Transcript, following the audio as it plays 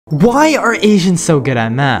Why are Asians so good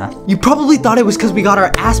at math? You probably thought it was because we got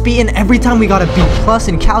our ass beaten every time we got a B+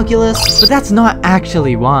 in calculus, but that's not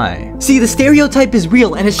actually why. See, the stereotype is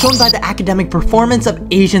real and it's shown by the academic performance of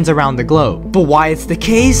Asians around the globe. But why it's the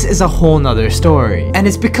case is a whole nother story. And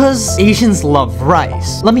it's because Asians love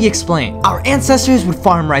rice. Let me explain. Our ancestors would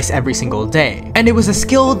farm rice every single day, and it was a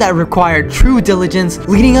skill that required true diligence,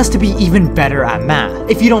 leading us to be even better at math.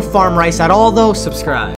 If you don't farm rice at all though, subscribe.